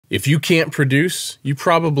If you can't produce, you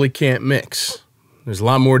probably can't mix. There's a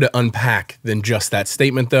lot more to unpack than just that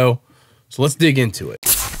statement though, so let's dig into it.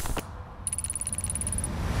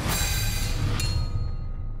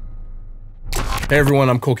 Hey everyone,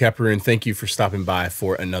 I'm Cole Capper and thank you for stopping by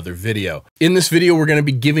for another video. In this video, we're gonna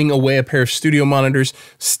be giving away a pair of studio monitors.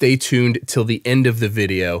 Stay tuned till the end of the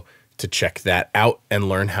video to check that out and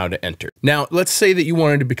learn how to enter. Now, let's say that you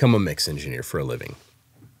wanted to become a mix engineer for a living.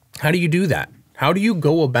 How do you do that? How do you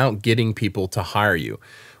go about getting people to hire you?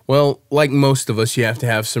 Well, like most of us, you have to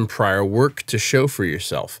have some prior work to show for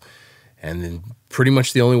yourself. And then pretty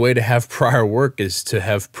much the only way to have prior work is to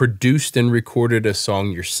have produced and recorded a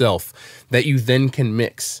song yourself that you then can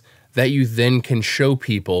mix, that you then can show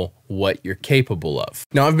people what you're capable of.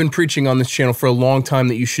 Now, I've been preaching on this channel for a long time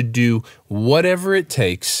that you should do whatever it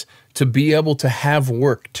takes to be able to have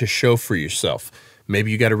work to show for yourself. Maybe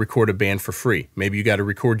you got to record a band for free. Maybe you got to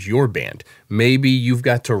record your band. Maybe you've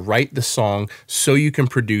got to write the song so you can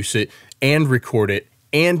produce it and record it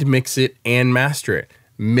and mix it and master it.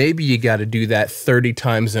 Maybe you got to do that 30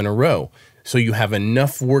 times in a row so you have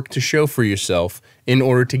enough work to show for yourself in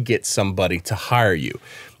order to get somebody to hire you.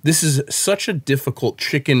 This is such a difficult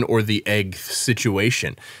chicken or the egg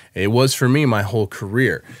situation. It was for me my whole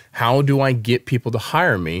career. How do I get people to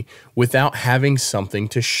hire me without having something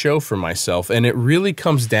to show for myself? And it really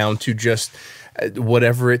comes down to just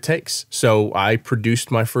whatever it takes. So I produced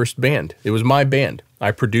my first band. It was my band. I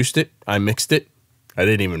produced it. I mixed it. I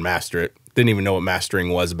didn't even master it. Didn't even know what mastering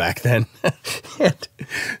was back then. And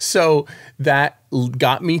so that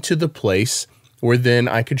got me to the place where then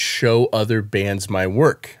I could show other bands my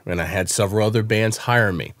work. And I had several other bands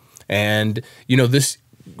hire me. And, you know, this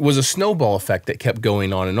was a snowball effect that kept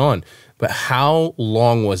going on and on. But how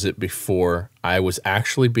long was it before I was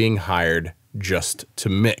actually being hired just to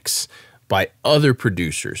mix by other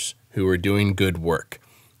producers who were doing good work?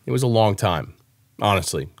 It was a long time,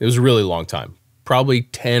 honestly. It was a really long time. Probably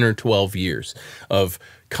 10 or 12 years of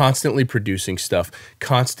constantly producing stuff,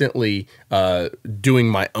 constantly doing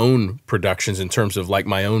my own productions in terms of like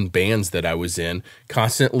my own bands that I was in,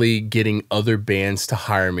 constantly getting other bands to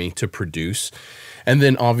hire me to produce, and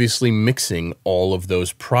then obviously mixing all of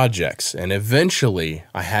those projects. And eventually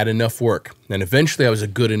I had enough work, and eventually I was a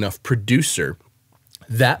good enough producer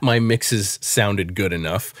that my mixes sounded good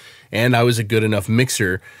enough, and I was a good enough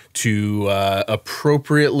mixer to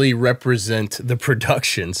appropriately represent the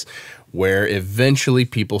productions, where eventually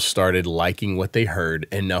people started liking what they heard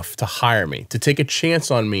enough to hire me, to take a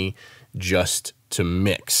chance on me just to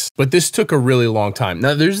mix. But this took a really long time.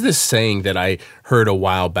 Now, there's this saying that I heard a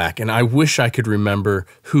while back, and I wish I could remember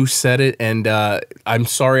who said it, and I'm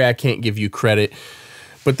sorry I can't give you credit,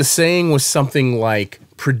 but the saying was something like,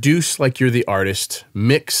 produce like you're the artist,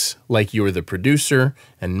 mix like you're the producer,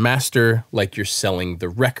 and master like you're selling the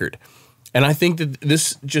record. And I think that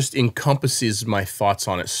this just encompasses my thoughts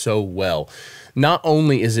on it so well. Not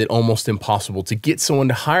only is it almost impossible to get someone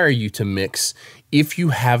to hire you to mix if you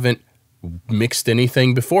haven't mixed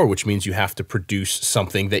anything before, which means you have to produce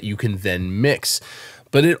something that you can then mix.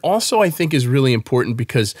 But it also, I think, is really important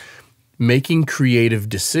because making creative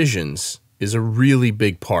decisions is a really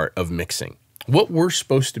big part of mixing. What we're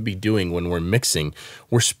supposed to be doing when we're mixing,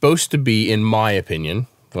 we're supposed to be, in my opinion,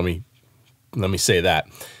 let me say that,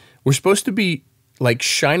 we're supposed to be like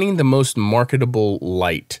shining the most marketable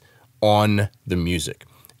light on the music.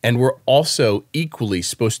 And we're also equally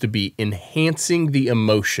supposed to be enhancing the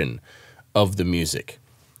emotion of the music.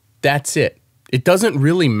 That's it. It doesn't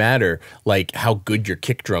really matter like how good your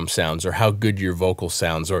kick drum sounds or how good your vocal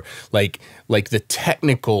sounds or like the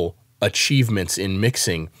technical achievements in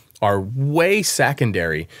mixing are way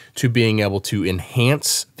secondary to being able to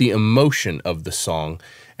enhance the emotion of the song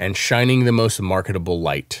and shining the most marketable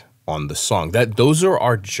light on the song. Those are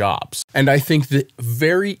our jobs. And I think the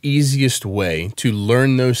very easiest way to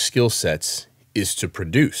learn those skill sets is to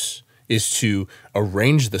produce, is to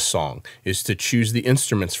arrange the song, is to choose the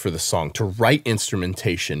instruments for the song, to write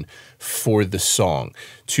instrumentation for the song,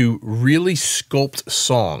 to really sculpt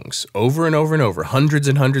songs over and over and over, hundreds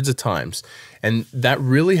and hundreds of times. And that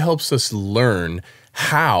really helps us learn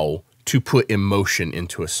how to put emotion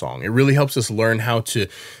into a song. It really helps us learn how to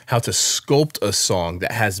sculpt a song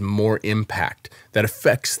that has more impact, that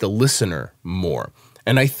affects the listener more.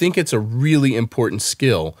 And I think it's a really important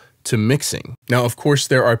skill to mixing. Now, of course,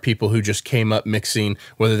 there are people who just came up mixing,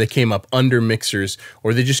 whether they came up under mixers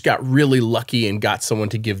or they just got really lucky and got someone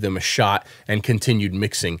to give them a shot and continued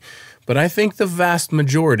mixing. But I think the vast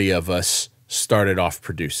majority of us started off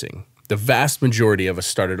producing. The vast majority of us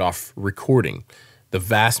started off recording. The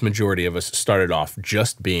vast majority of us started off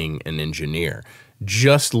just being an engineer,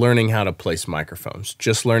 just learning how to place microphones,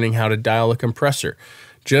 just learning how to dial a compressor,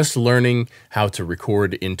 just learning how to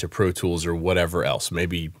record into Pro Tools or whatever else.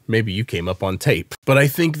 Maybe you came up on tape. But I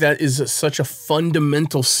think that is such a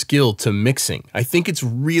fundamental skill to mixing. I think it's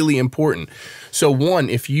really important. So one,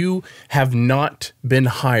 if you have not been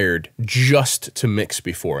hired just to mix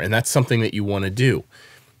before, and that's something that you want to do,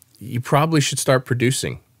 you probably should start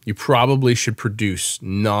producing. You probably should produce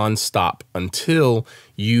nonstop until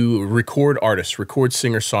you record artists, record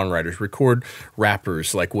singer-songwriters, record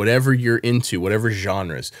rappers, like whatever you're into, whatever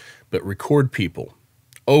genres, but record people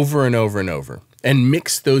over and over and over and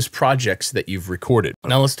mix those projects that you've recorded.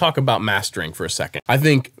 Now let's talk about mastering for a second. I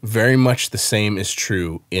think very much the same is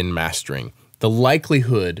true in mastering. The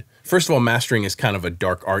likelihood, first of all, mastering is kind of a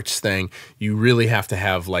dark arts thing. You really have to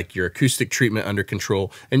have like your acoustic treatment under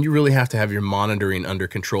control, and you really have to have your monitoring under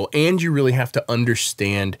control, and you really have to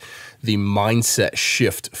understand the mindset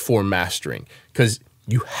shift for mastering, because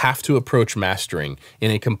you have to approach mastering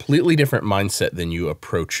in a completely different mindset than you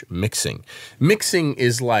approach mixing. Mixing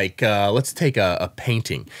is like, let's take a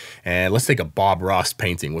painting, and let's take a Bob Ross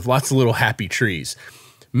painting with lots of little happy trees.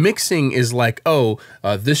 Mixing is like, oh,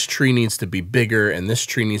 this tree needs to be bigger, and this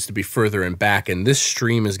tree needs to be further and back, and this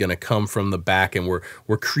stream is going to come from the back, and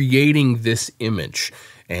we're creating this image.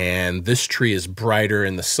 And this tree is brighter,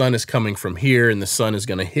 and the sun is coming from here, and the sun is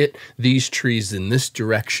going to hit these trees in this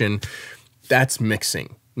direction. That's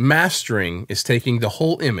mixing. Mastering is taking the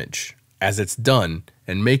whole image as it's done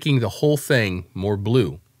and making the whole thing more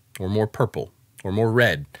blue or more purple or more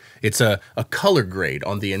red. It's a color grade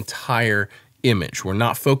on the entire image. We're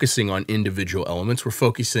not focusing on individual elements. We're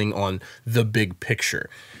focusing on the big picture.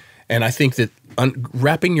 And I think that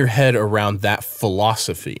wrapping your head around that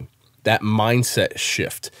philosophy, that mindset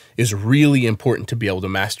shift, is really important to be able to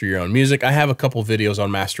master your own music. I have a couple videos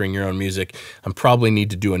on mastering your own music. I probably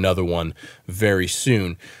need to do another one very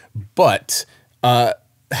soon. But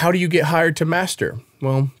how do you get hired to master?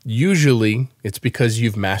 Well, usually it's because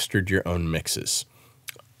you've mastered your own mixes.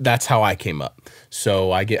 That's how I came up.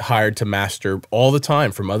 So I get hired to master all the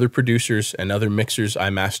time from other producers and other mixers. I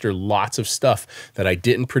master lots of stuff that I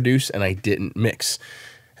didn't produce and I didn't mix.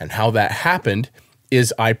 And how that happened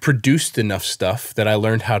is I produced enough stuff that I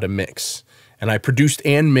learned how to mix. And I produced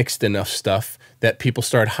and mixed enough stuff that people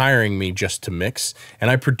started hiring me just to mix. And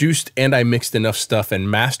I produced and I mixed enough stuff and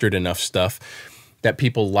mastered enough stuff that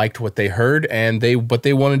people liked what they heard, and but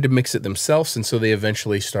they wanted to mix it themselves. And so they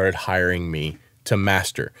eventually started hiring me to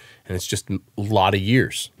master. And it's just a lot of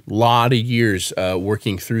years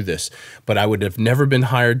working through this. But I would have never been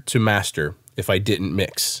hired to master if I didn't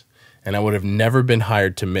mix. And I would have never been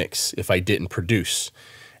hired to mix if I didn't produce.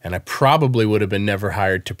 And I probably would have been never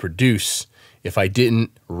hired to produce if I didn't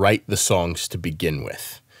write the songs to begin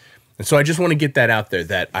with. And so I just want to get that out there,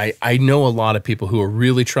 that I know a lot of people who are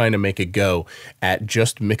really trying to make a go at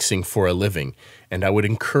just mixing for a living. And I would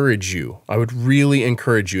encourage you, I would really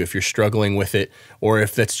encourage you, if you're struggling with it, or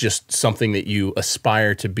if that's just something that you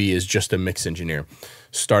aspire to be as just a mix engineer,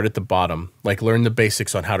 start at the bottom. Like, learn the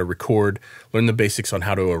basics on how to record, learn the basics on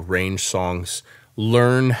how to arrange songs,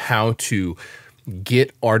 learn how to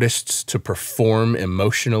get artists to perform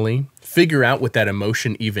emotionally, figure out what that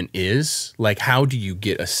emotion even is. Like, how do you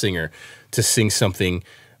get a singer to sing something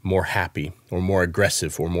more happy or more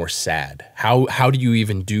aggressive or more sad? How do you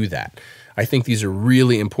even do that? I think these are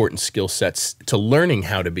really important skill sets to learning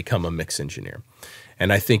how to become a mix engineer.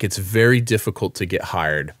 And I think it's very difficult to get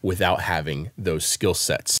hired without having those skill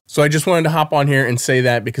sets. So I just wanted to hop on here and say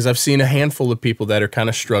that, because I've seen a handful of people that are kind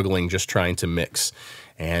of struggling just trying to mix.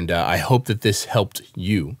 And I hope that this helped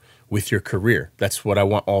you with your career. That's what I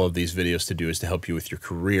want all of these videos to do, is to help you with your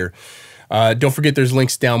career. Don't forget, there's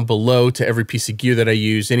links down below to every piece of gear that I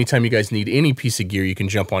use. Anytime you guys need any piece of gear, you can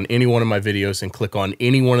jump on any one of my videos and click on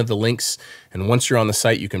any one of the links. And once you're on the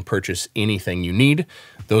site, you can purchase anything you need.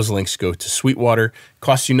 Those links go to Sweetwater.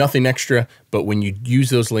 Costs you nothing extra, but when you use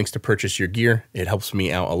those links to purchase your gear, it helps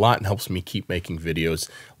me out a lot and helps me keep making videos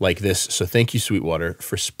like this. So thank you, Sweetwater,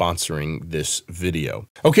 for sponsoring this video.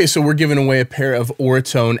 Okay, so we're giving away a pair of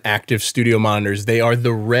Auratone active studio monitors. They are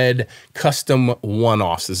the red custom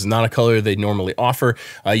one-offs. This is not a color they normally offer.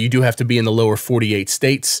 You do have to be in the lower 48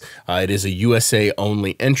 states. It is a USA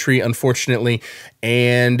only entry, unfortunately.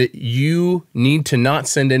 And you need to not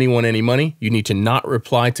send anyone any money. You need to not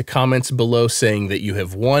reply to comments below saying that you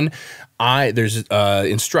have won. There's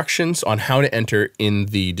instructions on how to enter in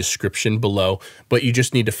the description below, but you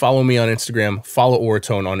just need to follow me on Instagram, follow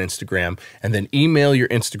Auratone on Instagram, and then email your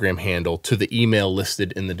Instagram handle to the email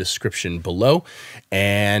listed in the description below.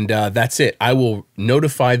 And that's it. I will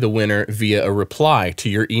notify the winner via a reply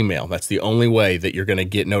to your email. That's the only way that you're going to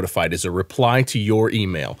get notified, is a reply to your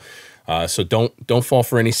email. So don't fall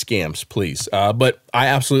for any scams, please. But I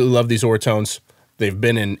absolutely love these Auratones. They've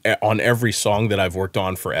been on every song that I've worked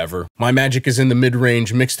on forever. My magic is in the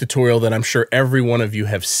mid-range mix tutorial that I'm sure every one of you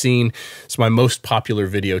have seen. It's my most popular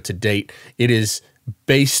video to date. It is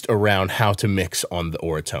based around how to mix on the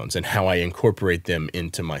Auratones and how I incorporate them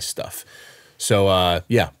into my stuff. So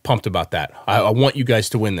yeah, pumped about that. I want you guys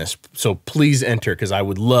to win this. So please enter, because I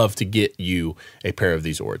would love to get you a pair of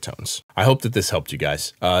these Auratones. I hope that this helped you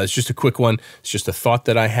guys. It's just a quick one. It's just a thought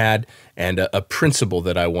that I had and a principle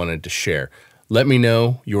that I wanted to share. Let me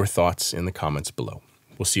know your thoughts in the comments below.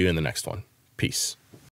 We'll see you in the next one. Peace.